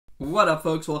What up,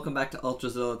 folks? Welcome back to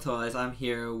Ultrazilla Toys. I'm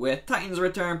here with Titans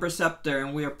Return Perceptor,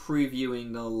 and we are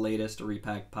previewing the latest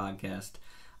Repacked podcast.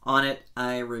 On it,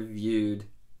 I reviewed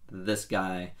this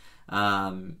guy.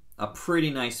 A pretty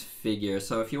nice figure.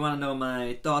 So if you want to know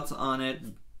my thoughts on it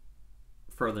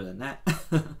further than that,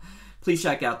 please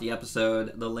check out the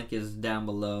episode. The link is down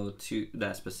below to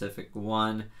that specific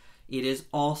one. It is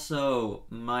also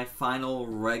my final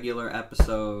regular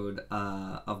episode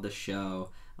of the show.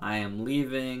 I am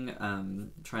leaving,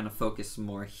 trying to focus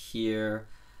more here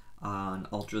on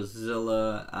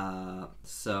Ultrazilla.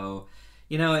 So,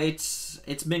 you know, it's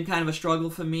been kind of a struggle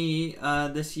for me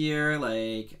this year,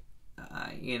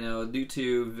 you know, due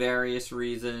to various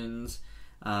reasons.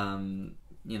 You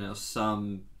know,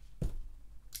 some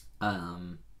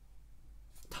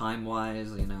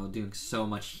time-wise, you know, doing so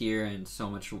much here and so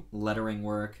much lettering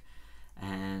work.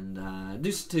 And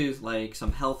due to, like,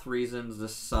 some health reasons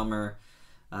this summer,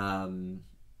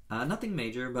 nothing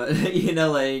major, but you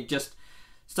know, like just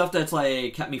stuff that's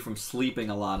like kept me from sleeping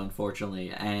a lot,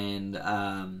 unfortunately, and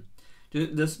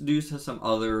due to some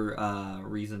other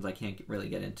reasons I can't really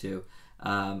get into,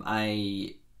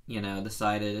 I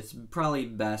decided it's probably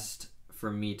best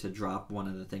for me to drop one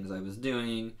of the things I was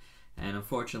doing, and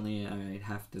unfortunately I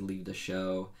have to leave the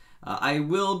show. I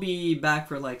will be back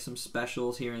for like some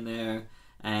specials here and there,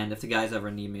 and if the guys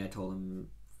ever need me, I told them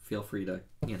feel free to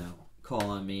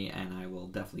call on me, and I will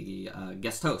definitely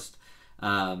guest host.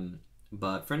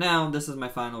 But for now, this is my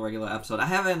final regular episode. I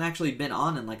haven't actually been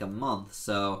on in like a month,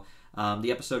 so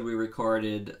the episode we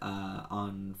recorded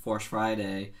on Force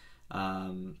Friday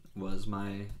was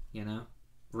my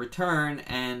return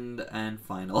and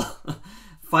final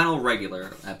final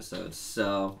regular episode.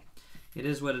 So it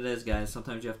is what it is, guys.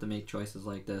 Sometimes you have to make choices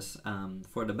like this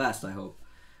for the best, I hope.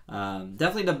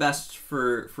 Definitely the best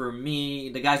for me.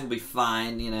 The guys will be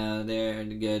fine, they're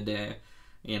good.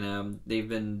 They've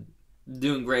been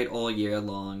doing great all year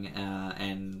long,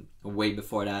 and way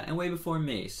before that, and way before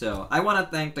me. So I want to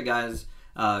thank the guys,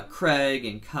 Craig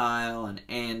and Kyle and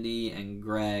Andy and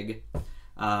Greg,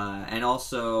 and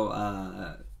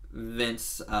also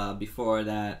Vince before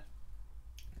that,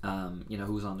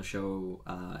 who was on the show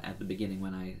at the beginning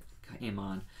when I came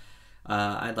on.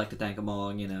 I'd like to thank them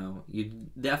all.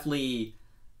 You've definitely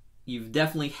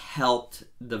helped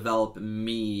develop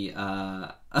me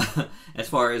as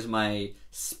far as my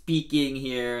speaking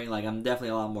here. Like, I'm definitely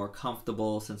a lot more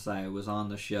comfortable since I was on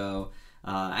the show,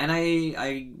 and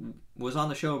I was on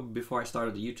the show before I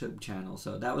started the YouTube channel,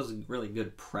 so that was really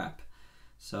good prep.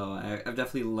 So I've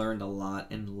definitely learned a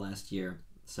lot in the last year.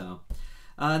 So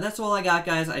that's all I got,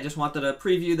 guys. I just wanted to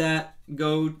preview that.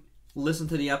 Go listen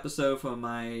to the episode for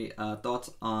my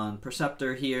thoughts on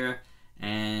Perceptor here,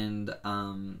 and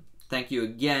thank you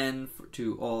again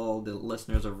to all the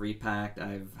listeners of Repacked.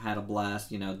 I've had a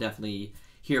blast. Definitely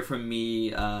hear from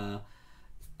me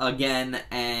again,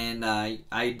 and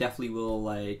I definitely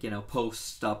will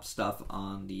post up stuff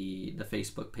on the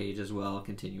Facebook page as well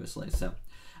continuously. So,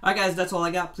 alright, guys, that's all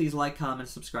I got. Please like, comment,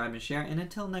 subscribe, and share, and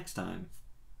until next time,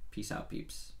 peace out,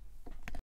 peeps.